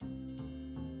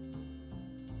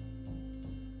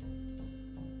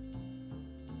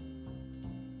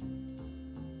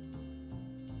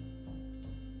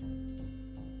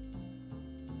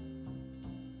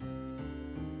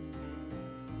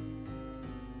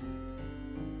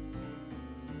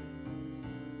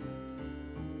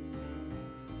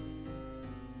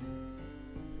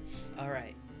All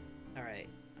right,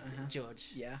 Uh-huh.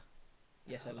 George. Yeah.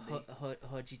 Yes, LD.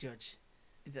 Hodgy George.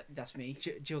 That's me.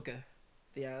 Jogo.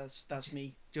 Yeah, that's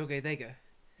me. Jogo Dego.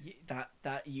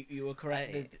 That you were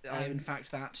correct. I am in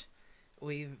fact that.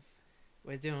 We've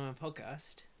we're doing a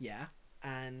podcast, Yeah.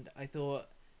 and I thought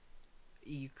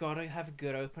you gotta have a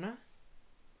good opener.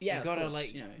 Yeah. You Of gotta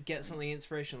course. get something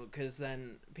inspirational, because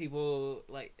then people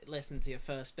listen to your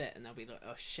first bit and they'll be like,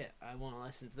 "Oh shit, I want to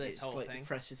listen to this It's whole like thing." the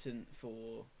precedent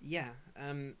for. Yeah,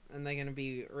 and they're gonna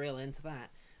be real into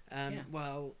that. Yeah.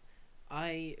 Well,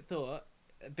 I thought,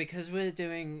 because we're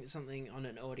doing something on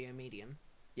an audio medium,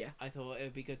 Yeah. I thought it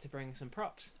would be good to bring some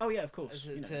props Oh yeah, of course.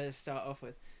 to start off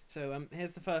with. So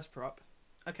here's the first prop.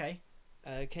 Okay.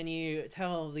 Can you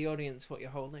tell the audience what you're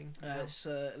holding? It's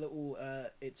a little.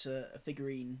 It's a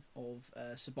figurine of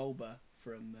Sebulba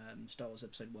from Star Wars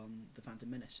Episode 1: The Phantom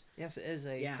Menace. Yes, it is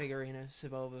a figurine of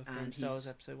Sebulba from And Star he's Wars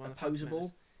Episode 1: The Phantom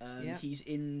opposable. Menace. Yeah. He's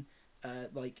in.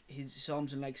 Like his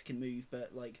arms and legs can move,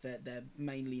 but like they're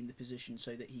mainly in the position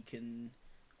so that he can.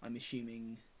 I'm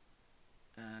assuming.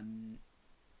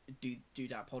 Do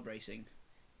that pod racing.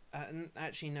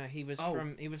 Actually, no. He was Oh.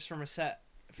 from a set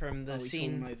from the He's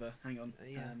scene. fallen over. Hang on.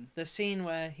 Yeah, the scene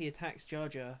where he attacks Jar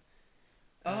Jar.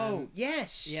 Oh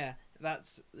yes. Yeah,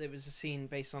 it was a scene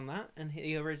based on that, and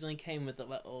he originally came with the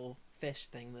little fish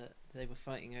thing that they were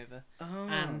fighting over, Oh.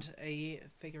 and a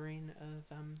figurine of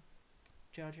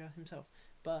Jar Jar himself.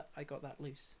 But I got that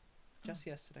loose just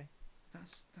yesterday.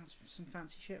 That's some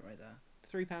fancy shit right there.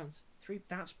 £3.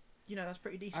 That's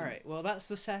pretty decent. All right, well that's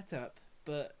the setup,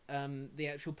 but the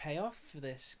actual payoff for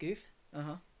this goof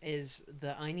is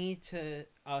that I need to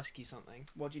ask you something.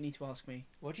 What do you need to ask me?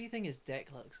 What do you think his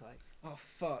dick looks like? Oh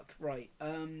fuck! Right.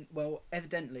 Well,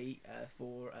 evidently,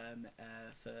 for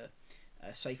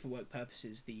safer work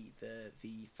purposes, the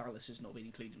phallus has not been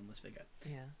included on this figure.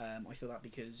 Yeah. I feel that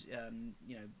because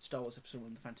Star Wars Episode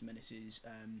 1: The Phantom Menace is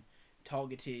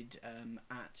targeted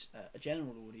at a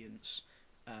general audience.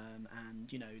 And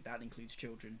that includes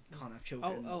children. Can't have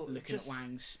children looking at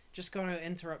wangs. Just gotta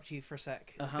interrupt you for a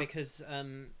sec, because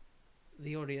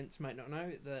the audience might not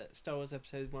know that Star Wars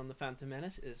Episode 1: The Phantom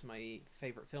Menace is my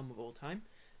favourite film of all time.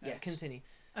 Yes. Continue.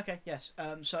 Okay, yes.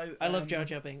 So I love Jar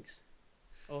Jar Binks.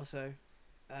 Also.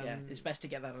 Yeah, it's best to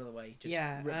get that out of the way. Just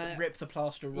yeah, rip the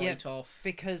plaster right off.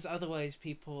 Because otherwise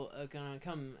people are gonna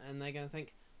come and they're gonna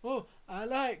think, "Oh, I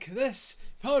like this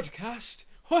podcast."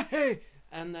 Hey!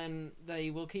 And then they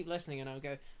will keep listening, and I'll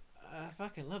go, "I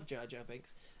fucking love Jar Jar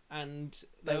Binks," and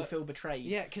they'll feel betrayed.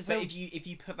 Yeah, because if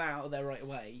you put that out there right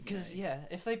away, because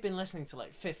if they've been listening to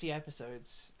 50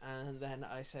 episodes, and then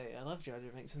I say I love Jar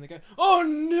Jar Binks, and they go, "Oh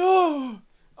no,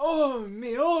 oh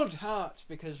me old heart,"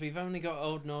 because we've only got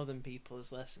old northern people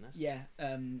as listeners. Yeah,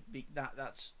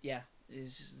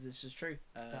 this is true.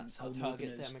 That's our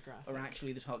target demographic. Are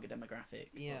actually the target demographic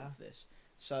of this.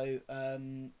 So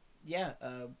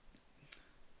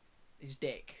his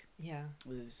dick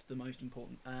was the most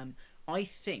important. I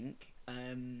think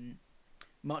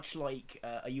much like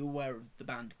are you aware of the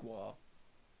band Gwar?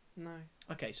 No.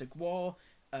 Okay, so Gwar,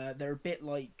 they're a bit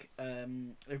like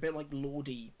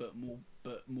Lordi, but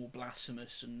more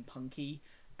blasphemous and punky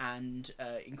and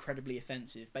incredibly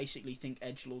offensive. Basically, think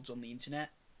edgelords on the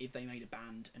internet if they made a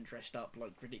band and dressed up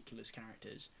like ridiculous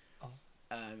characters.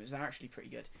 It was actually pretty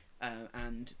good.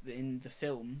 And in the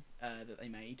film that they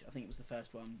made, I think it was the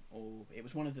first one, or it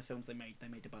was one of the films they made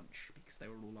a bunch because they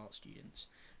were all art students.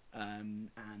 And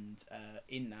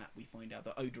in that we find out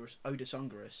that Oda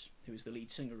Ungerus, who is the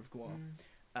lead singer of Gwar,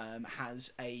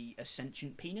 has a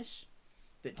sentient penis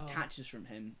that detaches from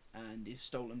him and is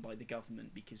stolen by the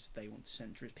government because they want to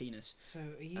censor his penis. So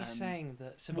are you saying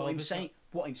that what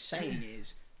I'm saying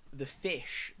is the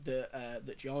fish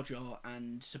that Jar Jar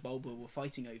and Sebulba were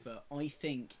fighting over, I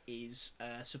think, is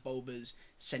Sebulba's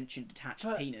sentient detached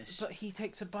penis. But he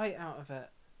takes a bite out of it.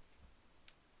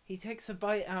 He takes a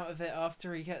bite out of it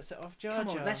after he gets it off Jar Jar.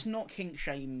 Come on, let's not kink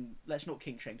shame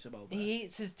Sebulba. He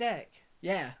eats his dick.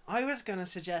 Yeah. I was gonna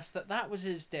suggest that was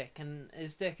his dick, and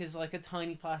his dick is like a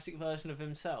tiny plastic version of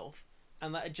himself,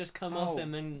 and that had just come off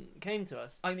him and came to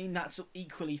us. I mean, that's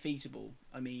equally feasible.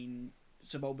 I mean,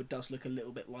 Sebulba does look a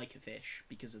little bit like a fish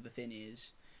because of the thin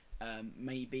ears.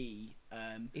 Maybe.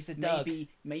 He's a dug.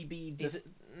 Maybe.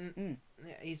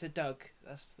 He's a dug.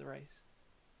 That's the race.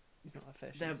 He's not a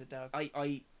fish. He's a dug.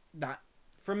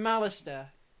 From Mallister.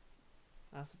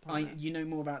 That's the planet. You know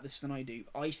more about this than I do.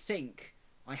 I think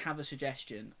I have a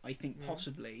suggestion. I think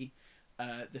possibly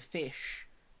the fish.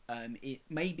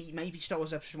 Maybe Star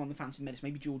Wars Episode 1: The Phantom Menace.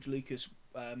 Maybe George Lucas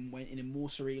went in a more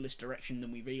surrealist direction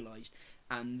than we realised,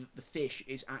 and the fish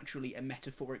is actually a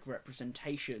metaphoric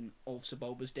representation of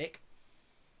Sebulba's dick.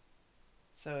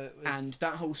 So it was. And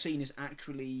that whole scene is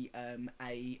actually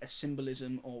a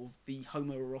symbolism of the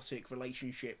homoerotic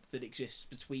relationship that exists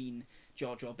between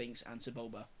Jar Jar Binks and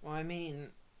Sebulba. Well, I mean,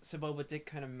 Sebulba did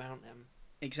kind of mount him.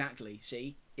 Exactly.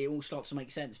 See, it all starts to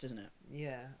make sense, doesn't it?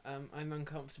 Yeah. I'm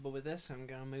uncomfortable with this. I'm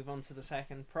gonna move on to the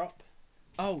second prop.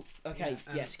 Oh, okay.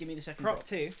 Yeah, Yes, give me the second Prop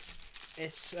 2.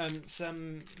 It's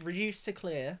some reduced to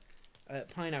clear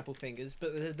pineapple fingers,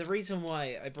 but the reason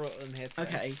why I brought them here today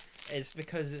Okay. is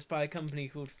because it's by a company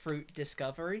called Fruit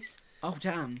Discoveries, Oh,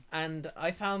 damn. and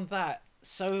I found that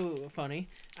so funny,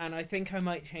 and I think I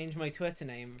might change my Twitter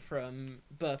name from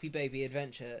Burpee Baby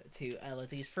Adventure to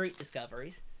Elodie's Fruit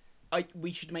Discoveries. I think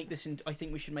we should make this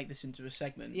into a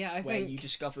segment. Yeah, I where think- you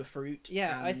discover fruit.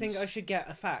 Yeah, I and- think I should get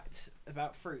a fact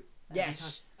about fruit. every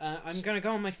Yes. time. I'm gonna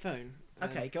go on my phone.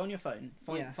 Okay, go on your phone.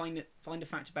 yeah. Find a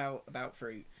fact about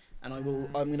fruit, and I'm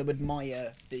going to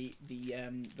admire the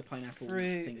pineapple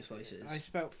Fruit. finger slices. I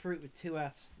spelt fruit with 2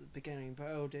 F's at the beginning, but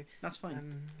I'll do. That's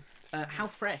fine. Um, How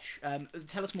fresh?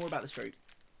 Tell us more about this fruit.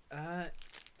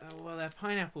 Well, they're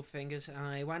pineapple fingers, and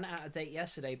I went out of date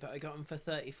yesterday, but I got them for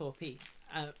 34p.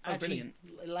 Actually,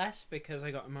 less because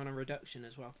I got them on a reduction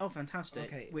as well. Oh, fantastic!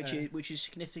 Okay, which is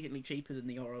significantly cheaper than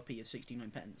the RRP of 69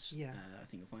 pence. Yeah. I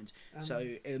think you'll find. Um,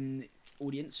 So,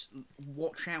 audience,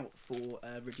 watch out for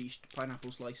reduced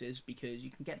pineapple slices because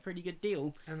you can get a pretty good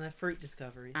deal, And they're fruit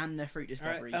discoveries. and they're fruit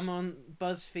discoveries. Alright, I'm on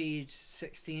BuzzFeed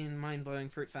 16 mind-blowing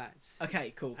fruit facts.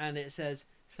 Okay, cool. And it says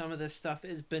some of this stuff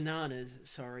is bananas,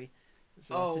 sorry.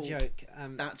 So that's Oh, a joke.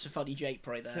 That's a funny jape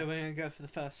right there. So we're going to go for the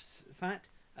first fact.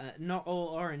 Not all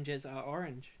oranges are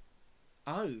orange.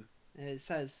 Oh, It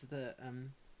says that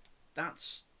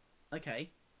that's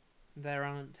okay. there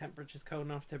aren't temperatures cold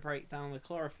enough to break down the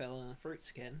chlorophyll in a fruit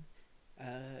skin,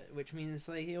 which means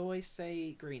they always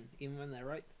stay green, even when they're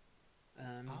ripe.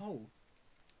 Oh,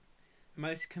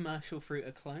 Most commercial fruit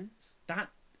are clones.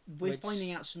 we're Which-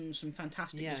 finding out some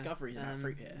fantastic Yeah, discoveries about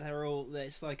fruit here. They're all.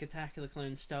 It's like Attack of the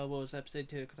Clones, Star Wars Episode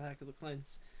 2, Attack of the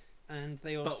Clones, and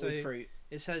they But also. with fruit.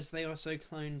 It says they also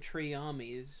clone tree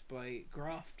armies by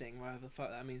grafting, whatever the fuck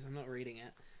that means. I'm not reading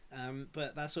it.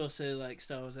 But that's also like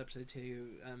Star Wars Episode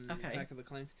 2, Okay. Attack of the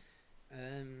Clones.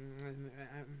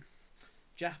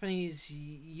 Japanese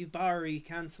Yubari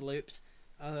cantaloupes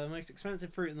are the most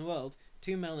expensive fruit in the world.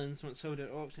 2 melons once sold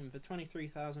at auction for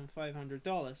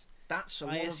 $23,500. That's a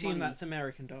lot I of assume money. that's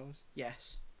American dollars.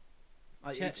 Yes.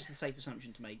 Che- It's the safe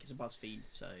assumption to make. It's a BuzzFeed,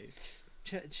 so...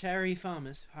 Cherry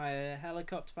farmers hire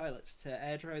helicopter pilots to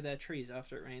air dry their trees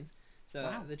after it rains, so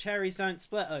Wow. the cherries don't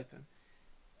split open.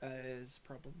 Is a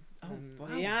problem. Oh, wow.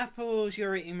 The apples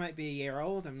you're eating might be a year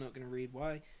old. I'm not going to read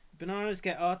why. Bananas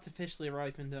get artificially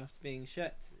ripened after being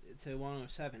shipped to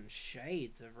 107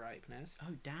 shades of ripeness.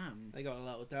 Oh, damn. They got a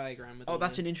little diagram with. Oh, all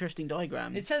that's the... an interesting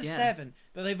diagram. It says Yeah. 7,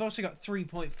 but they've also got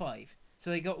 3.5. So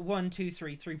they got 1, 2,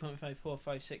 3, 3.5, 4,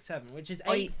 5, 6, 7, which is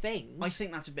 8 things. I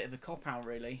think that's a bit of a cop-out,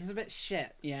 really. It's a bit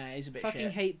shit. Yeah, it is a bit Fucking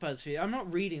shit. hate BuzzFeed. I'm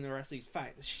not reading the rest of these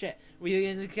facts. Shit. We're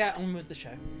going to get on with the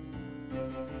show.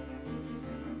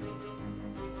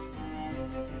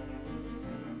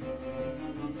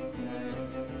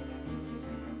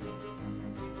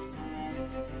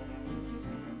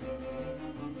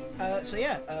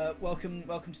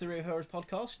 Welcome to the Real Heroes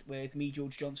podcast with me,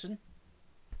 George Johnson.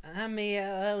 And me,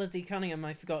 Elodie Cunningham,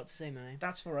 I forgot to say my name.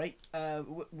 That's all right.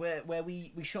 Where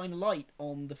we shine a light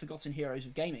on the forgotten heroes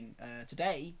of gaming.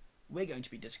 Today, we're going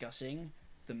to be discussing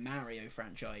the Mario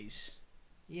franchise.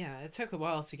 Yeah, it took a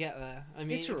while to get there. I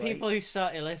mean, It's all right. people who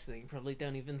started listening probably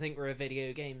don't even think we're a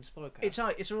video games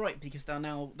podcast. It's all right because they'll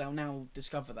now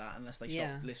discover that unless they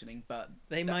Yeah. stop listening. But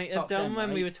They that- might fuck have done them, when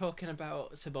we right? were talking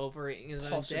about Sebulba eating his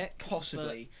own dick.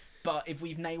 Possibly. But if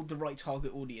we've nailed the right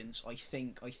target audience, I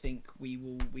think we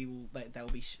will they'll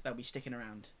be sticking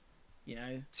around. You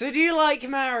know. So do you like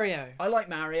Mario? I like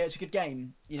Mario. It's a good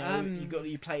game. You know, Um,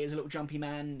 you play as a little jumpy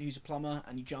man who's a plumber,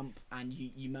 and you jump and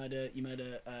you murder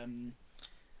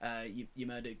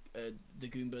the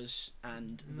Goombas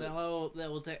and The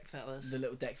little dick fellas. the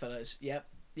little deck fellas. Yep.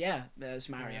 Yeah, there's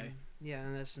Mario. Yeah,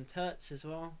 and there's some turts as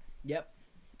well. Yep.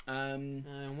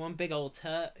 One big old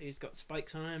turt who's got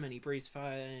spikes on him and he breathes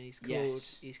fire. And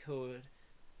Yes. he's called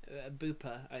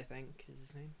Booper, I think is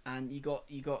his name. And you got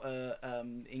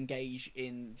engage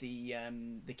in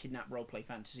the kidnap roleplay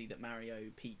fantasy that Mario,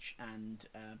 Peach, and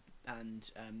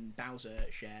Bowser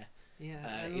share. Yeah,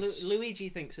 Uh, and it's- Luigi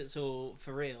thinks it's all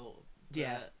for real. but,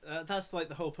 Yeah. that's like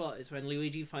the whole plot is when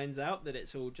Luigi finds out that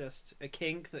it's all just a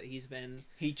kink that he's been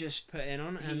He just put in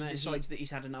on, he and then decides that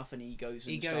he's had enough, and he goes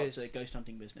and he starts goes- a ghost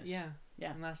hunting business. Yeah,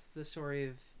 Yeah. and that's the story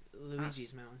of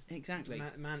Luigi's mountain. Exactly.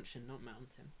 Mansion, not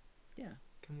mountain. Yeah.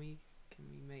 Can we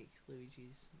make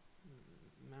Luigi's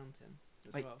mountain?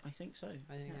 as well. I think so.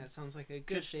 I think yeah. that sounds like a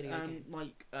good video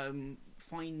game.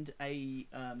 Find a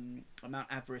Mount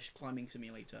Everest climbing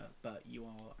simulator, but you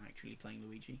are actually playing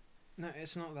Luigi. No,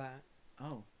 it's not that.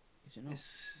 Oh, is it not?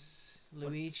 It's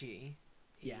Luigi.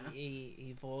 Yeah.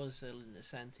 He was a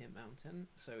sentient mountain,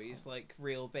 so he's like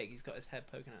real big. He's got his head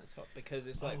poking out the top because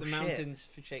it's like Oh, the shit. mountain's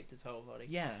shaped his whole body.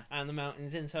 Yeah. And the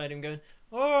mountain's inside him going,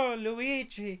 "Oh,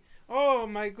 Luigi! Oh,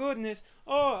 my goodness!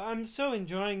 Oh, I'm so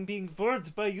enjoying being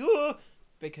bored by you!"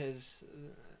 Because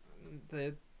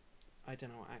I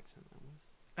don't know what accent that was.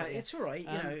 But yeah. It's all right.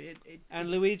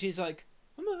 And Luigi's like,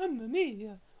 "Mamma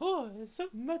mia! Oh, there's so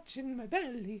much in my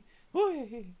belly!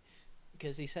 Oi!"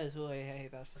 Because he says, "Oi, hey!"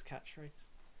 That's his catchphrase.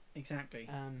 Exactly.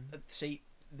 Um, See,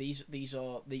 these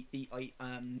are the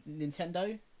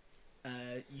Nintendo.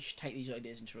 You should take these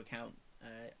ideas into account.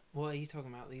 what are you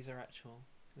talking about? These are actual.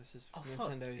 This is Oh,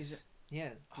 fuck. Nintendo's. Is it-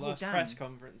 Yeah, Oh, last damn. press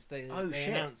conference. They Shit.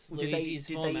 announced Well, did they- Luigi's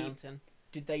did Small they- Mountain.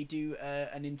 Did they do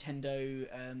a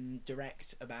Nintendo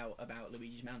direct about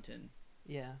Luigi's Mountain?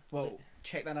 Yeah. Well,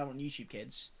 check that out on YouTube,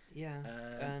 kids.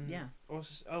 Yeah. Yeah.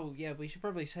 Also, yeah, we should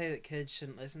probably say that kids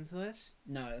shouldn't listen to this.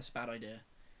 No, that's a bad idea.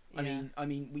 Yeah. I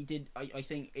mean, we did. I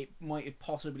think it might have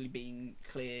possibly been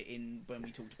clear in when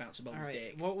we talked about Sabol's All right.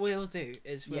 dick. What we'll do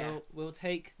is Yeah. we'll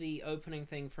take the opening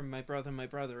thing from My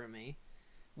Brother and Me.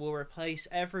 We'll replace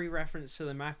every reference to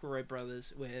the McElroy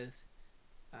brothers with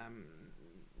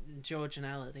George and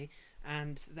Elodie,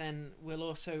 and then we'll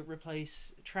also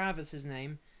replace Travis's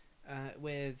name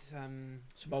with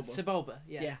Sebulba.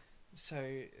 Yeah. Yeah.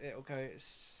 So it'll go.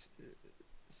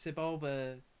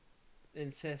 Sebulba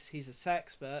insists he's a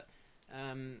sexpert,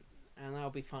 and that'll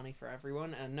be funny for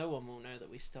everyone, and no one will know that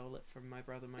we stole it from My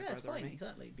Brother Yeah, it's and fine, Me.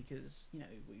 exactly, because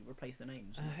we replace the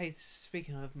names. Hey,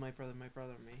 speaking of My Brother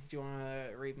and Me, do you want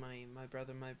to read my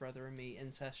Brother and Me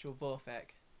incestual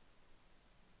Vorfek?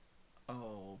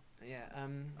 Oh. Yeah.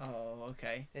 Oh,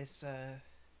 okay. It's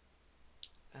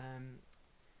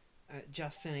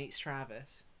Justin eats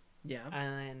Travis. Yeah.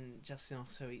 And then Justin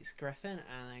also eats Griffin,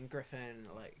 and then Griffin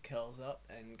like curls up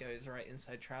and goes right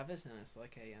inside Travis, and it's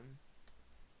like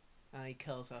and he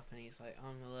curls up and he's like,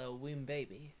 "I'm a little womb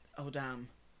baby." Oh damn.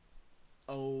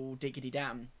 Oh diggity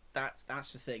damn. That's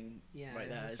the thing. Yeah, right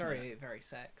there. it's isn't very it? very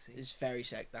sexy. It's very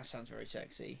That sounds very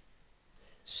sexy.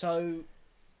 So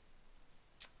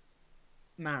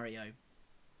Mario.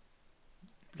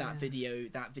 That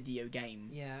video game.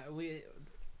 Yeah,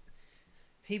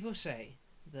 people say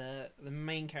the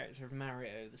main character of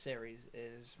Mario the series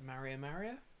is Mario.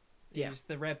 Yeah. He's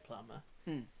the red plumber.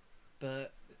 Hmm.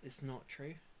 But it's not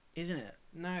true. Isn't it?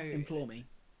 No. Implore me.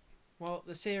 Well,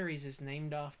 the series is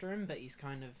named after him, but it's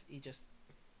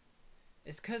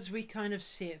because we kind of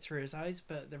see it through his eyes,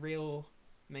 but the real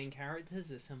main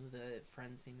characters are some of the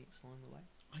friends he meets along the way.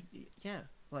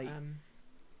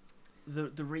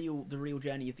 The real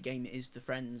journey of the game is the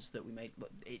friends that we made.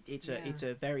 It's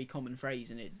a very common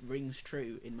phrase, and it rings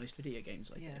true in most video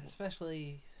games. I feel.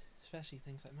 especially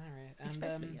things like Mario. And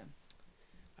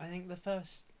I think the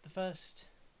first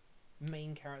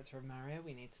main character of Mario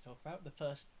we need to talk about, the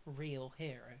first real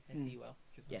hero, if you will,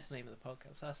 because that's the name of the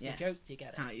podcast. That's the joke. You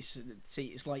get it?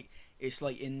 It's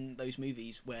like in those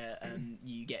movies where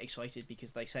you get excited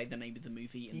because they say the name of the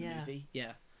movie in the movie.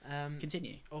 Yeah.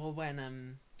 Continue. Or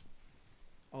when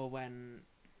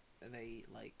they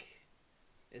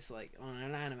it's like on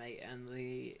an anime and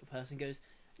the person goes,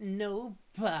 "No,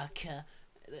 Baka,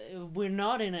 we're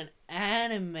not in an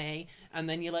anime," and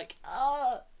then you're like,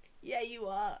 "Oh, yeah, you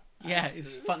are." Yeah,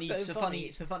 it's funny. So It's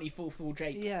a funny fourth wall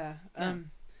Jake. Yeah.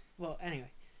 Well,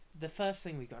 anyway, the first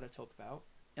thing we got to talk about.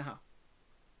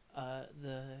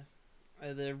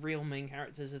 The real main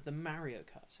characters of the Mario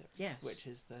Kart series. Yes. Which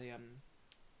is the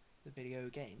video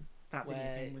game. That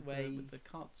video game with the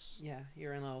carts. Yeah,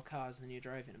 you're in little cars and you're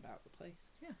driving about the place.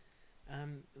 Yeah.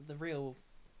 The real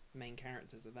main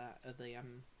characters of that are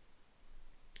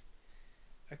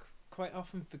are quite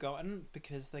often forgotten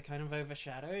because they're kind of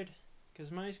overshadowed.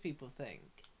 Because most people think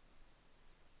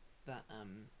that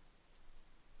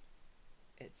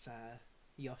it's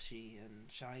Yoshi and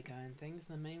Shy Guy and things,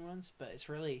 the main ones, but it's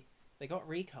really, they got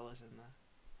recolors in there.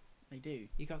 They do.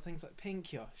 You got things like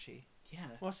Pink Yoshi. Yeah.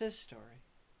 What's his story?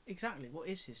 Exactly. What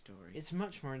is his story? It's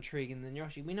much more intriguing than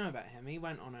Yoshi. We know about him. He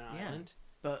went on an island.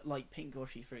 But like Pink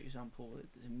Yoshi, for example,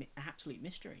 there's an absolute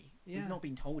mystery. Yeah. We've not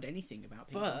been told anything about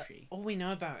Pink But Yoshi. all we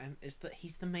know about him is that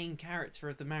he's the main character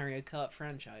of the Mario Kart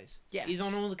franchise. Yes. He's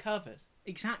on all the covers.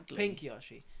 Exactly. Pink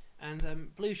Yoshi.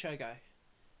 And Blue Shy Guy.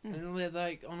 And they're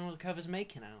like on all the covers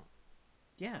making out.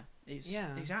 Yeah.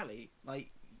 Exactly. Like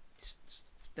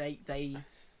they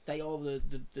are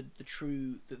the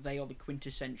true, they are the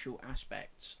quintessential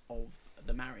aspects of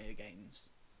the Mario games,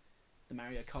 the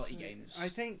Mario Karty games. I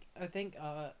think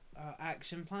our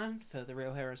action plan for the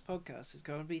Real Heroes podcast has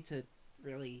got to be to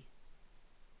really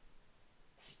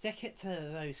stick it to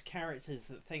those characters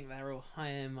that think they're all high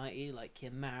and mighty, like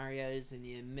your Marios and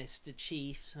your Mr.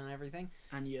 Chiefs and everything.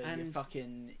 And your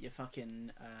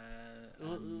fucking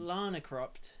Lana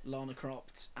Croft,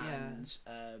 and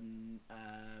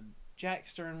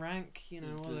Jackster and Rank, you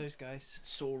know, all the- those guys.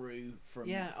 Soru from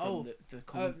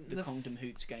the Kingdom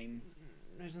Hoots game.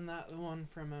 Isn't that the one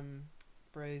from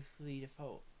Bravely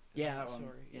Default? Yeah, that one.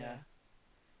 Sorry,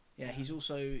 Yeah, he's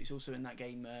also in that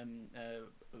game.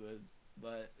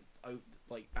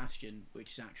 Like Bastion,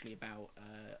 which is actually about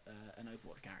an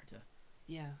Overwatch character.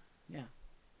 Yeah.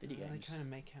 Video games. They kind of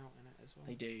make out in it as well.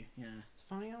 They do, yeah. It's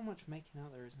funny how much making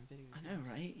out there is in video games. I know,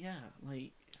 right? Yeah,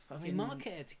 like fucking. They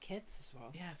market it to kids as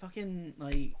well. Yeah, fucking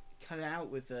like cut it out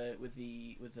with the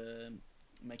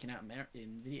making out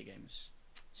in video games.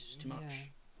 It's just too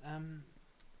much.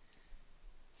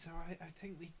 So I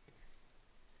think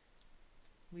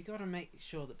we got to make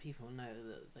sure that people know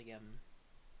that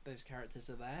those characters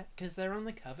are there because they're on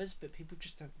the covers, but people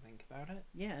just don't think about it.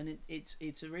 Yeah, and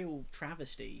it's a real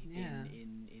travesty Yeah.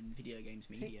 in video games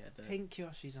media. Pink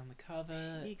Yoshi's on the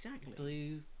cover. Exactly.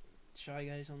 Blue Shy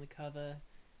Guy's on the cover.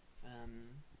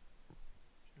 Trying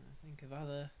to think of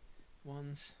other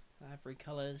ones. Every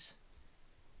colours.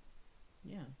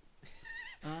 Yeah.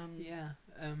 Yeah.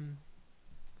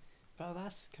 But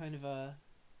that's kind of a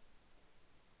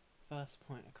first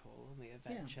point of call on the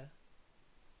adventure.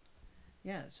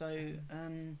 Yeah. So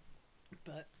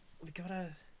But we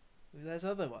gotta. There's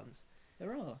other ones.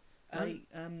 there are.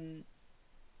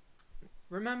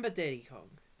 Remember Diddy Kong?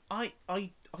 I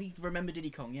remember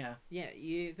Diddy Kong. Yeah. Yeah,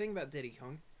 you think about Diddy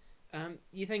Kong.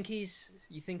 You think he's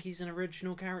an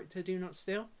original character? Do Not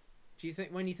Steal. Do you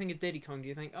think when you think of Diddy Kong, do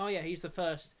you think, oh yeah, he's the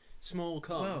first small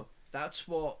Kong? Well, that's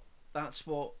what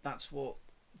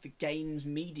the games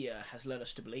media has led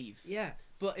us to believe. Yeah,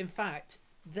 but in fact,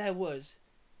 there was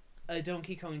a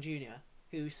Donkey Kong Jr.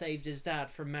 who saved his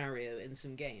dad from Mario in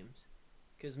some games,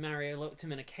 because Mario locked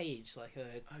him in a cage like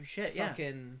a Oh shit!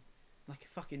 fucking Like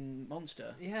a fucking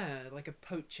monster. like a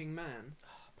poaching man.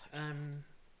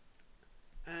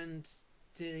 And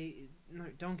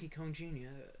Donkey Kong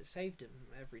Jr. saved him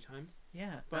every time.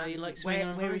 Yeah. But he and likes swinging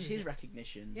on where is horses. his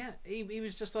recognition? Yeah, he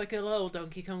was just like a little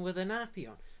Donkey Kong with a nappy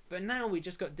on. But now we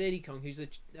just got Diddy Kong, who's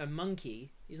a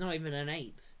monkey. He's not even an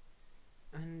ape,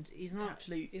 and he's not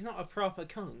a proper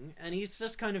Kong, and he's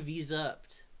just kind of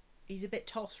usurped. He's a bit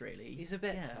toss, really. He's a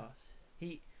bit tough.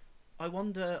 I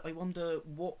wonder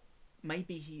what.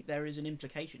 Maybe there is an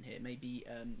implication here.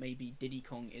 Maybe Diddy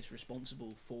Kong is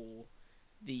responsible for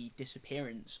the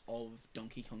disappearance of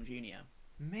Donkey Kong Jr.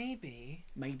 Maybe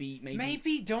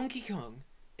Maybe Donkey Kong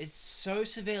is so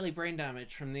severely brain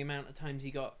damaged from the amount of times he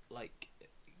got like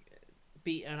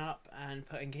beaten up and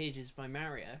put in cages by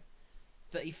Mario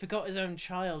that he forgot his own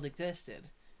child existed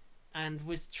and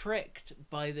was tricked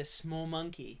by this small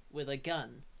monkey with a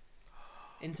gun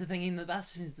into thinking that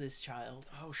that's his child.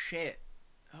 Oh shit!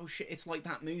 It's like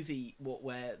that movie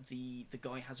where the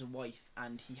guy has a wife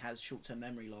and he has short-term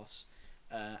memory loss,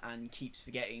 and keeps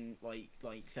forgetting like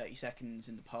 30 seconds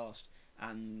in the past,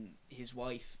 and his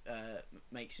wife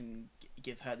makes him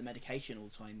give her the medication all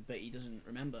the time, but he doesn't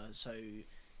remember, so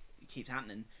it keeps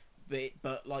happening.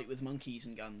 But like with monkeys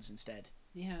and guns instead.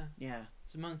 Yeah. Yeah.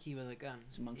 It's a monkey with a gun.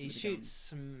 He shoots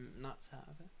some nuts out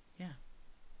of it. Yeah.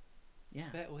 Yeah.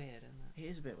 It's a bit weird, isn't it? It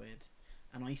is a bit weird.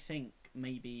 And I think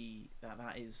maybe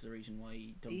that is the reason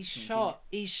why He shot.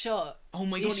 Oh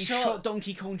my god, he shot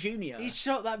Donkey Kong Jr. He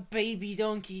shot that baby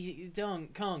Kong.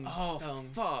 Oh,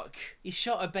 fuck. He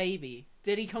shot a baby.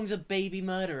 Diddy Kong's a baby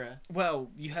murderer.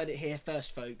 Well, you heard it here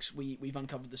first, folks. We've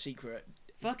uncovered the secret.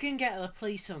 Fucking get the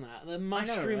police on that. The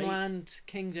Mushroom Land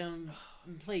Kingdom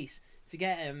police to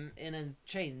get him in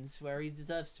chains where he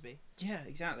deserves to be. Yeah,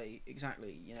 exactly.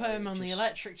 You know, Put him on the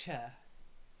electric chair.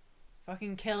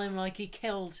 Fucking kill him like he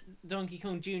killed Donkey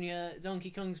Kong Jr., Donkey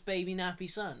Kong's baby nappy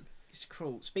son. It's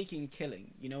cruel. Speaking of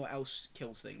killing, you know what else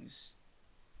kills things?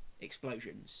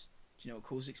 Explosions. Do you know what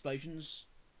causes explosions?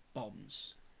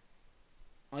 Bombs.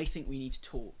 I think we need to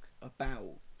talk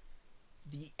about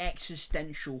the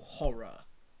existential horror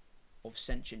of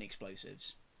sentient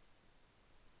explosives.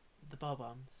 The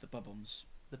bob-bombs. The bob-bombs.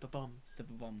 The bob-bombs. The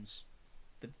bob-bombs.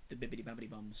 The bibbidi-babbidi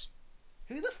bombs.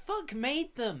 Who the fuck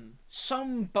made them?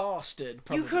 Some bastard,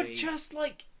 probably.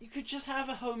 You could just have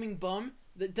a homing bomb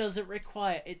that doesn't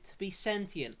require it to be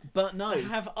sentient. But no.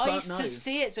 Have ice to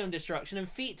see its own destruction and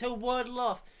feet to waddle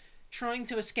off, trying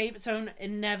to escape its own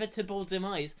inevitable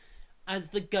demise. as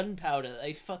the gunpowder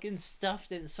they fucking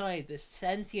stuffed inside this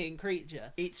sentient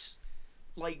creature. It's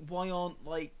like, why aren't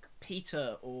like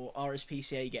PETA or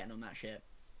RSPCA getting on that shit?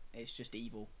 It's just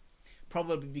evil.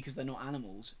 Probably because they're not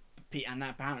animals, and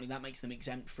that apparently that makes them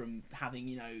exempt from having,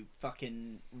 you know,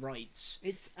 fucking rights.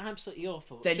 It's absolutely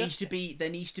awful. There needs to be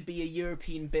a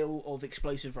European bill of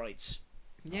explosive rights.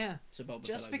 Yeah. So Bob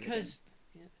Just because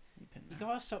you you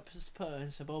gotta stop putting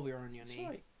Sabobia on your That's knee.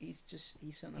 right. He's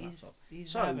sent the laptop. He's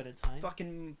So, having a time.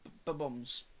 Fucking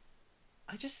bombs.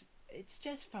 It's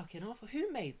just fucking awful.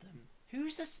 Who made them?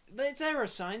 Who's this? Is there a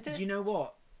scientist? You know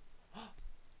what?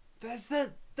 There's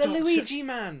the Dr. Luigi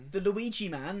man. The Luigi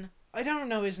man. I don't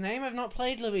know his name. I've not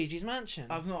played Luigi's Mansion.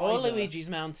 I've not Or either. Luigi's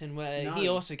Mountain, where No. he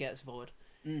also gets bored.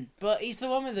 Mm. But he's the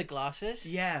one with the glasses.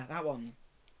 Yeah, that one.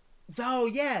 Oh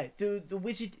yeah, the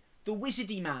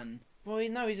wizardy man. Well,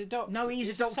 no, he's a doctor. No, he's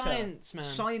a doctor. Science man.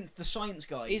 The science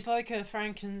guy. He's like a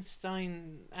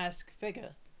Frankenstein-esque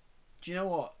figure. Do you know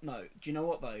what? No. Do you know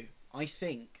what though? I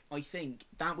think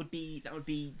that would be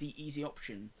the easy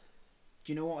option.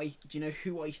 Do you know what? Do you know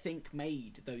who I think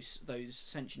made those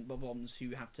sentient bombs who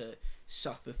have to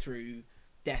suffer through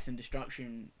death and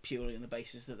destruction purely on the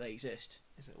basis that they exist?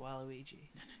 Is it Waluigi?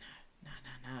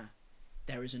 No.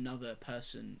 There is another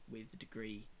person with a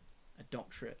degree, a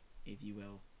doctorate, if you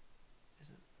will.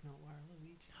 Is it not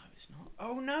Waluigi? No, it's not.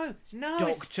 Oh no! No,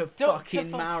 Doctor it's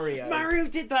fucking Mario. Mario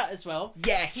did that as well.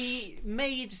 Yes. He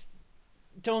made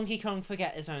Donkey Kong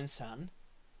forget his own son,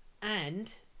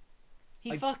 and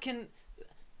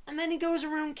and then he goes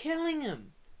around killing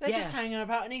him. They're just hanging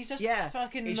about, and he's just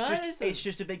fucking murders them. It's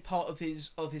just a big part of his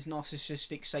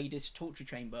narcissistic sadist torture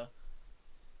chamber.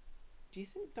 Do you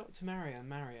think Dr. Mario and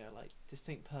Mario are like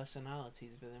distinct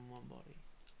personalities within one body?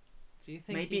 Do you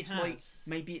think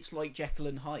maybe it's like Jekyll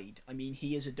and Hyde? I mean,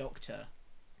 he is a doctor.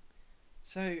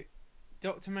 So,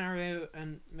 Dr. Mario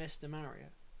and Mr. Mario.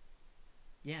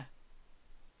 Yeah.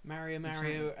 Mario and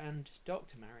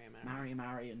Dr. Mario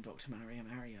and Dr.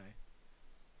 Mario.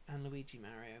 And Luigi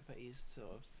Mario, but he's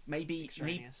sort of maybe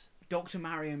extraneous. Dr.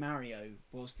 Mario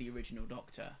was the original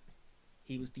Doctor.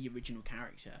 He was the original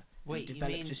character. Wait, he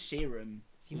developed a serum.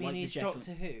 You mean he's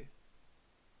Doctor Who?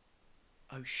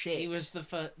 Oh shit! He was the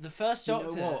first Do you know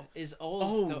Doctor. what? Is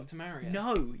old Dr. Mario?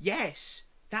 No, yes,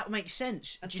 that makes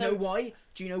sense. And Do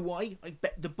you know why? I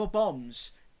bet the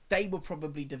bombs, they were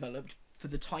probably developed for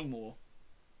the Time War.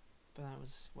 But that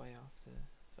was way after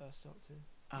first Doctor.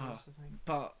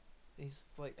 But he's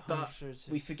like hundreds.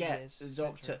 We forget years,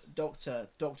 the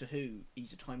Doctor Who.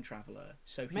 He's a time traveler,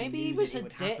 so maybe he was a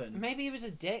dick. Maybe he was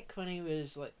a dick when he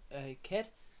was like a kid,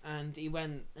 and he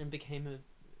went and became a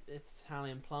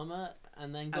Italian plumber,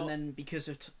 and then because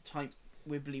of time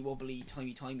wibbly wobbly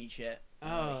timey shit.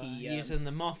 He using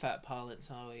the Moffat parlance,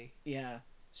 are we? Yeah.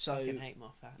 So I hate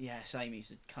Moffat. Yeah, same.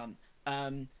 He's a cunt.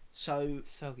 So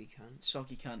soggy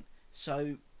cunt.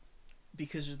 So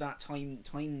because of that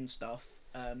time stuff,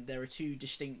 there are two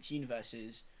distinct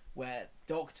universes where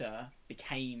Doctor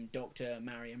became Dr.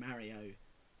 Mario,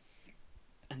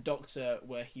 and Doctor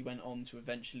where he went on to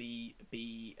eventually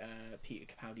be Peter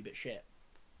Capaldi but shit.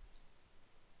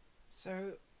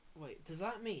 So, wait, does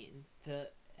that mean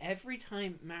that every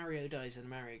time Mario dies in a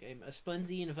Mario game, a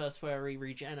Splinter universe where he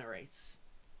regenerates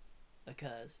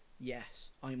occurs? Yes,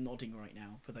 I'm nodding right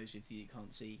now, for those of you that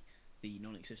can't see the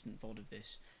non-existent VOD of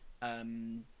this.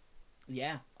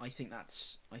 Yeah, I think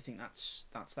that's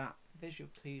that. Visual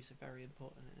clues are very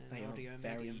important in They an audio are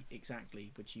very medium.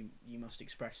 Exactly, but you must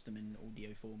express them in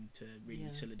audio form to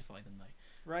really solidify them, though.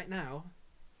 Right now,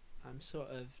 I'm sort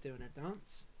of doing a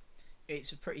dance.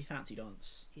 It's a pretty fancy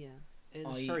dance. Yeah,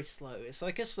 it's very slow. It's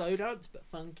like a slow dance, but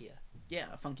funkier. Yeah,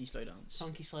 a funky slow dance.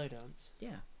 Funky slow dance.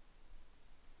 Yeah.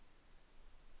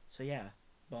 So yeah,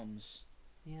 bombs.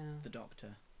 Yeah. The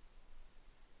Doctor.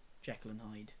 Jekyll and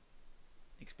Hyde.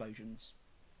 Explosions.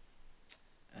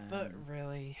 But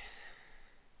really,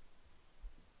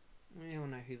 we all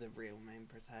know who the real main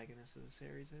protagonist of the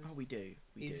series is. Oh, we do.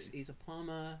 He's a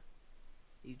plumber.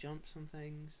 He jumps on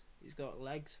things. He's got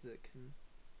legs that can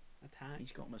attack.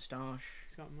 He's got a moustache.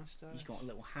 He's got a moustache. He's got a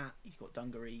little hat. He's got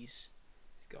dungarees.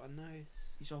 He's got a nose.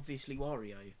 He's obviously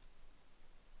Wario.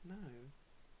 No.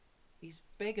 He's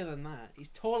bigger than that. He's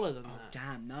taller than that. Oh,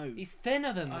 damn, no. He's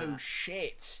thinner than that. Oh,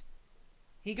 shit.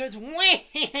 He goes, fucking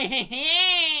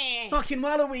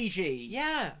Waluigi.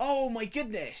 Yeah. Oh, my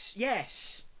goodness.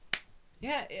 Yes.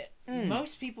 Yeah.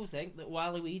 Most people think that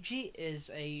Waluigi is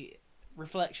a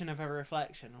reflection of a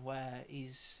reflection, where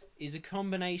he's a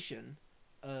combination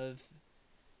of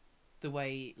the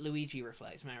way Luigi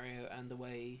reflects Mario and the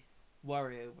way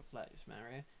Wario reflects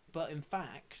Mario. But in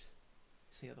fact,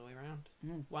 it's the other way around.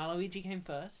 Waluigi came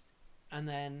first, and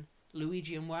then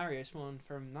Luigi and Wario spawned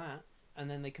from that, and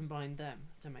then they combined them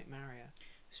to make Mario.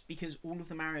 It's because all of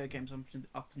the Mario games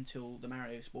up until the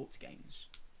Mario sports games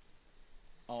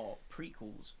are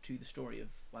prequels to the story of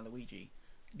Waluigi.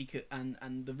 Because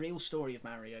and the real story of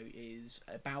Mario is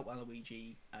about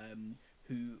Waluigi,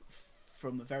 who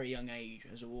from a very young age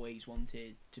has always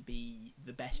wanted to be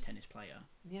the best tennis player.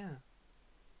 Yeah.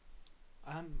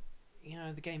 You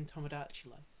know the game Tomodachi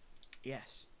Life.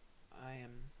 Yes. I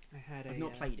had I've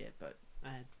not played it, but I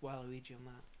had Waluigi on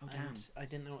that. Oh, damn. And I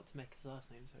didn't know what to make his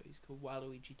last name, so he's called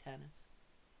Waluigi Tennis.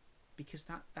 because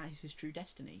that is his true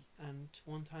destiny. And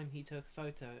one time he took a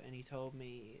photo and he told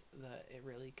me that it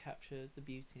really captured the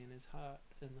beauty in his heart,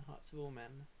 in the hearts of all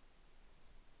men.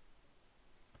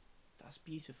 That's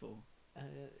beautiful.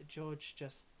 George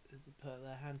just put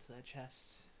their hand to their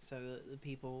chest so that the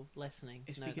people listening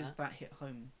It's know because that. that hit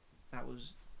home.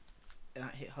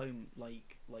 That hit home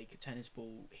like a tennis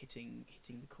ball hitting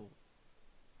the court.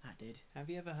 That did. Have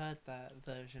you ever heard that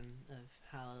version of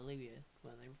Hallelujah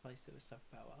when they replaced it with stuff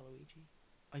about Waluigi?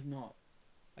 I've not.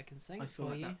 I can sing I it feel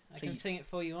for like you. that- I can please. sing it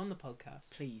for you on the podcast.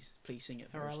 Please sing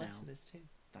it For for our us now. listeners too.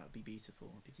 That would be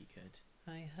beautiful if you could.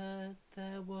 I heard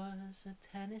there was a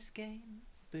tennis game.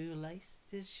 Boo laced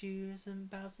his shoes and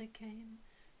Bowser came.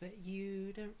 But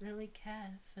you don't really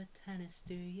care for tennis,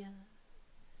 do ya?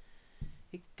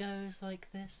 It goes like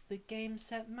this, the game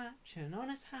set match, and on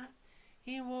his hat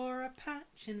he wore a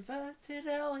patch, inverted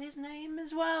L, his name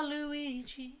is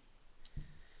Waluigi.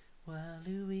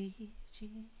 Waluigi,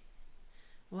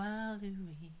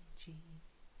 Waluigi,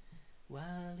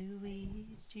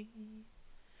 Waluigi,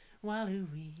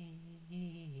 Waluigi.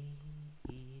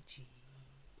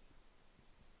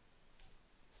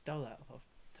 Stole that off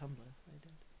Tumblr, I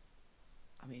did.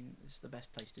 I mean, it's the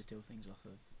best place to steal things off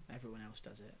of. Everyone else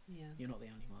does it. Yeah. You're not the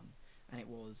only one. And it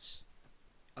was...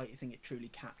 I think it truly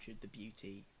captured the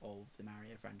beauty of the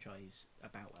Mario franchise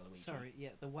about Waluigi. Sorry, yeah,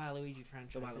 the Waluigi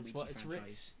franchise The is Waluigi what it's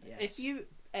franchise, yes. If you...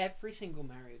 Every single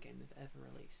Mario game they've ever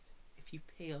released, if you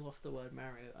peel off the word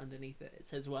Mario underneath it, it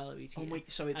says Waluigi. Oh wait,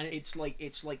 so it's And it's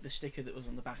like the sticker that was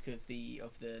on the back of the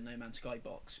No Man's Sky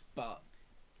box, but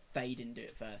they didn't do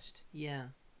it first. Yeah.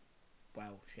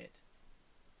 Wow, shit.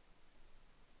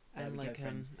 There And we go, like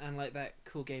friends. and like that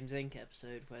Cool Games Inc.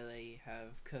 episode where they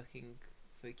have cooking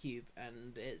for Cube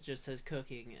and it just says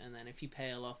cooking, and then if you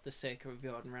peel off the sticker of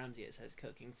Gordon Ramsay it says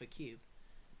cooking for Cube.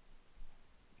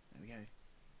 There we go.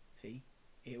 See?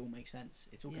 It all makes sense.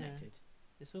 It's all Yeah. connected.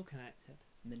 It's all connected.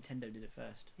 Nintendo did it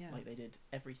first. Yeah. Like they did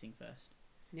everything first.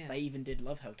 Yeah. They even did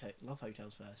Love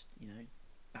Hotels first, you know,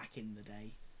 back in the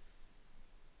day.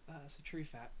 That's a true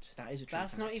fact. That is a true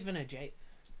That's fact. not even a jape.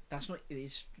 That's not...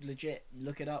 It's legit.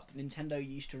 Look it up. Nintendo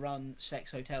used to run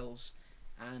sex hotels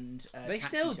and They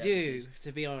taxi still services. do,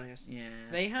 to be honest. Yeah.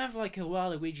 They have like a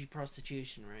Waluigi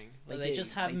prostitution ring where They they do,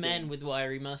 just have they men do. with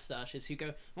wiry mustaches who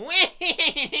go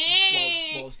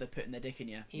whilst they're putting their dick in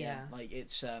you. Yeah. Like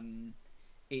it's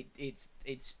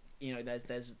it's you know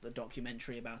there's the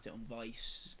documentary about it on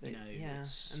Vice. You know. yeah,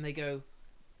 It's, and they go,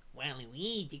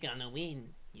 Waluigi gonna win,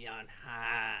 you're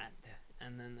hot,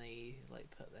 and then they like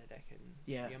put their dick in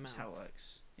yeah, your that's mouth, how it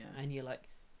works. Yeah. and you're like,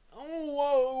 oh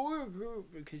whoa,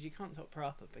 because you can't talk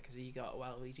proper because you got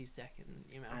Waluigi's dick in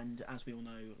your mouth. And as we all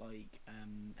know, like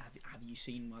have you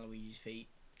seen Waluigi's feet?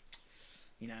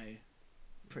 You know,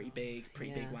 pretty big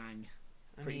yeah. wang.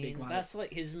 I pretty mean, big Walu- that's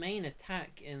like his main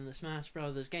attack in the Smash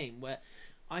Brothers game, where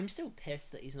I'm still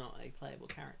pissed that he's not a playable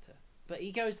character. But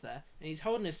he goes there and he's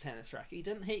holding his tennis racket. He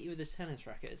doesn't hit you with his tennis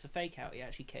racket. It's a fake out. He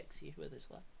actually kicks you with his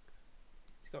legs.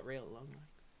 He's got real long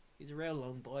legs. He's a real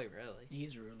long boy, really. He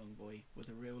is a real long boy with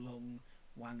a real long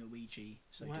Wanguigi,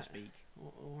 so Wa- to speak. A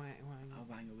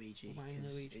Wanguigi. 'Cause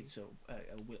Wanguigi. it's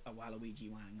a Waluigi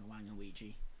wang, a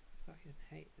Wanguigi. Fucking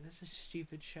hate. This is a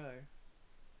stupid show.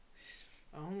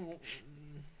 Oh,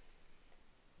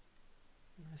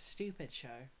 a stupid show.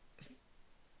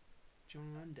 Do you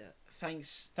want to end it?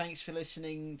 Thanks for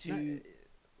listening to. No,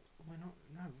 we're not.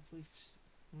 No, we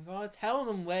gotta tell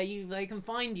them where they can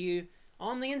find you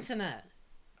on the internet.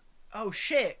 Oh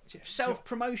shit! J- Self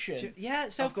promotion. Yeah,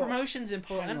 self promotion's hang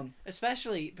important, on.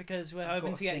 especially because we're I've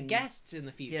hoping got to a get thing. guests in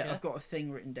the future. Yeah, I've got a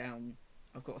thing written down.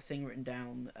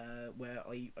 Where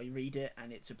I read it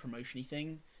and it's a promotion-y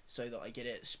thing, so that I get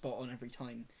it spot on every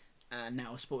time. And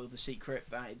now I spoiled the secret,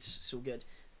 but it's all good.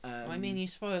 I mean, you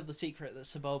spoiled the secret that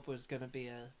Sebulba was going to be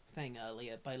a thing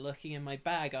earlier by looking in my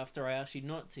bag after I asked you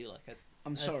not to, like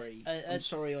I'm sorry. a- I'm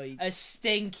sorry. a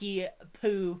stinky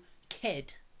poo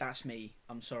kid. That's me.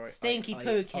 I'm sorry. Stinky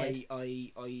poo kid.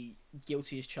 I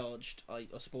guilty as charged. I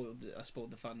spoiled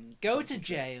the fun. Go fun to secret.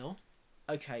 jail.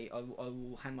 Okay, I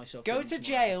will hand myself. Go in to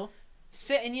tomorrow. jail.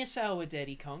 Sit in your cell with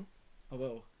Diddy Kong. I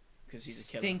will, because he's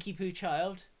a killer. Stinky Poo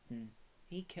Child. Hmm.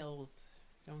 He killed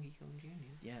Donkey Kong Jr.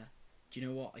 Yeah. Do you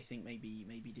know what? I think maybe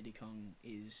Diddy Kong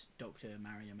is Dr.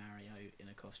 Mario in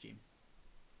a costume.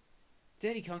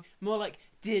 Diddy Kong, more like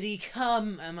Diddy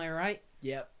Come, am I right?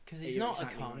 Yep. Because he's You're not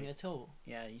exactly a Kong right. at all.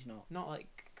 Yeah, he's not. Not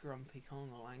like Grumpy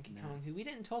Kong or Lanky No. Kong, who we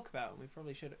didn't talk about, and we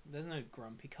probably should. There's no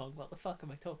Grumpy Kong. What the fuck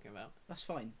am I talking about? That's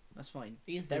fine.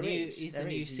 He's the There new. is. He's There the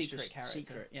new is. He's secret just character.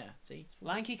 Secret. Yeah. See. It's fine.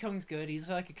 Lanky Kong's good. He's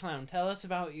like a clown. Tell us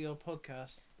about your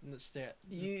podcast. Let's do it.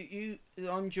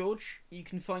 I'm George. You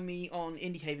can find me on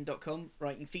indiehaven.com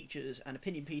writing features and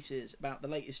opinion pieces about the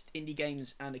latest indie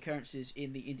games and occurrences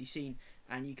in the indie scene.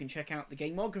 And you can check out the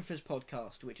Gameographers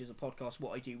podcast, which is a podcast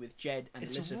what I do with Jed and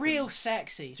It's Alyssa. real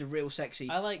sexy. It's a real sexy.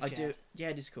 I like Jed.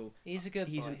 Jed is cool. He's a good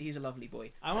boy. He's a lovely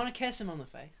boy. I want to kiss him on the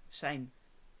face. Same.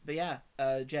 But yeah,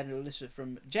 Jed and Alyssa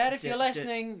from Jed, if you're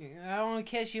listening, I want to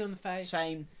kiss you on the face.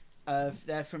 Same.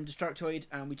 They're from Destructoid,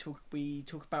 and we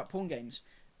talk about porn games.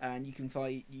 And you can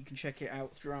check it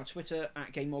out through our Twitter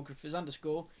at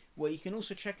Gameographers_, where you can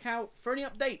also check out for any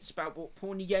updates about what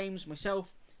porny games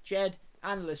myself, Jed,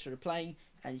 and Alyssa are playing.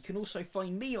 And you can also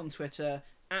find me on Twitter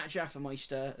at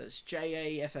Jaffameister. That's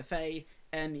JAFFAMEISTER.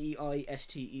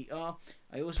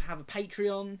 I also have a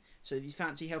Patreon, so if you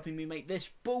fancy helping me make this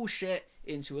bullshit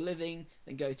into a living,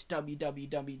 then go to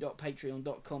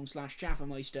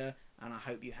www.patreon.com/Jaffameister. And I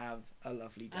hope you have a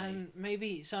lovely day. And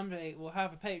maybe someday we'll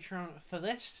have a Patreon for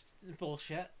this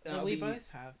bullshit that That'll we be- both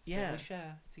have. yeah. That we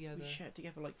share together. We share it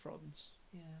together like friends.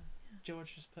 Yeah.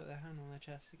 George just put their hand on their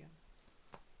chest again.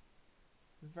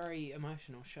 It's a very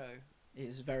emotional show. It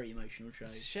is a very emotional show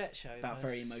It's a shit show. about but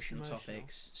very it's emotional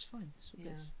topics. It's fine. It's all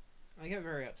Yeah. good. I get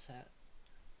very upset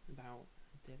about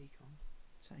Diddy Kong.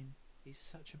 Same. He's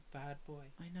such a bad boy.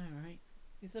 I know, right?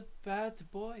 He's a bad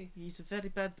boy. He's a very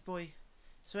bad boy.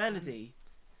 So Elodie,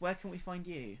 where can we find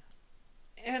you?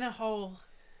 In a hole.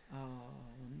 Oh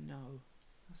no.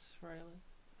 That's really.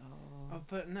 Oh. Oh,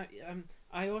 but no.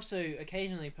 I also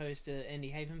occasionally post to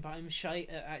Indie Haven, but I'm shy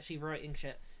at actually writing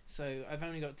shit. So I've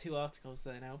only got 2 articles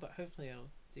there now, but hopefully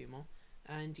I'll do more.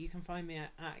 And you can find me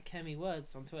at Kemi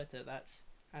Words on Twitter. That's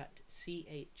at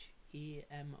CHEMY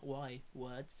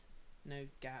Words. No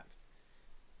gap.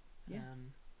 Yeah.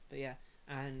 But yeah.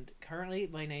 And currently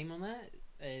my name on there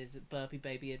is Burpee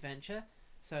Baby Adventure.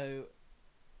 So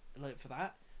look for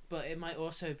that. But it might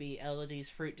also be Elodie's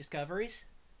Fruit Discoveries.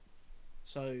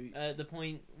 So The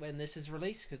point when this is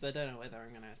released, because I don't know whether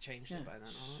I'm going to change it by then or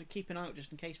so not. keep an eye out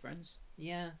just in case, friends.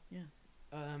 Yeah. Yeah.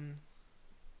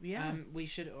 Yeah. We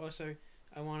should also.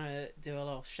 I want to do a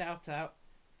little shout out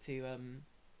to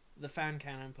the Fan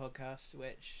Cannon podcast,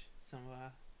 which some of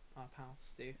our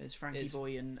pals do, There's Frankie is-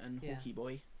 Boy and yeah. Hawkeye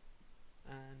Boy.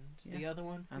 and Yeah. the other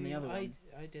one. And who the other one.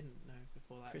 I didn't know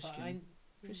before that. Christian.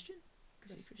 But Christian?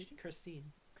 Is it Christian?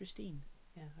 Christine. Christine.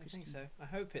 Yeah, I think Christine. so. I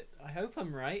hope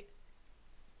I'm right.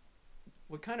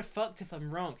 We're kind of fucked if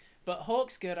I'm wrong. But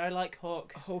Hawk's good. I like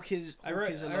Hawk. Hawk is I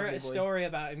wrote a lovely a boy. story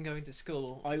about him going to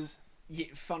school. Yeah,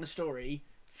 fun story.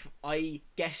 I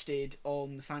guested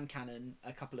on the Fan Canon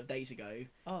a couple of days ago,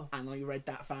 Oh, and I read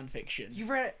that fan fiction. you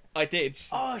read it? I did.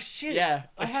 Oh shit! Yeah,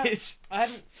 I I have- did. I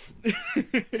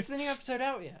haven't. Is the new episode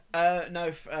out yet?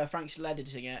 No, Frank's still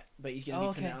editing it, but he's going to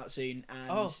be putting it out soon.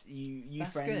 And Oh, you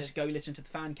that's friends, good. go listen to the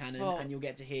Fan Canon, Well, and you'll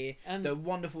get to hear Um, the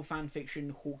wonderful fan fiction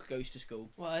Hawk Goes to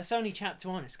School. Well, it's only chapter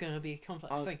 1. It's going to be a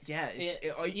complex thing. Yeah,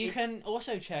 You can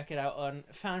also check it out on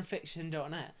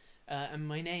fanfiction.net. And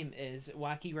my name is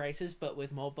Wacky Racers, but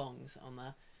with more bongs on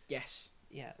there. Yes.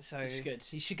 Yeah, so It's good.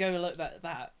 you should go look at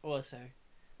that also.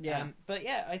 Yeah. But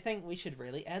yeah, I think we should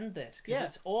really end this because Yeah.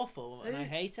 it's awful and I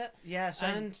hate it. Yeah. So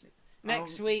And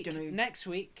next I'm week, gonna-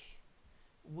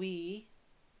 we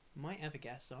might have a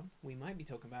guest on. We might be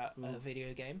talking about a Ooh.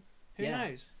 video game. Who Yeah.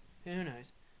 knows? Who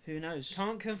knows? who knows?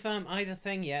 Can't confirm either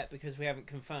thing yet because we haven't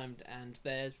confirmed, and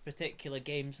there's particular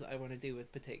games that I want to do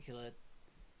with particular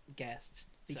guests.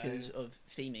 Because So, of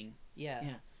theming. yeah.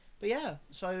 Yeah. But yeah,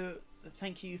 so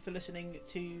thank you for listening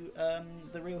to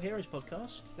the Real Heroes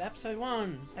podcast. It's episode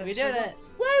 1. We Episode did one. it.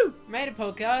 Woo! Made a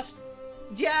podcast.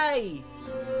 Yay!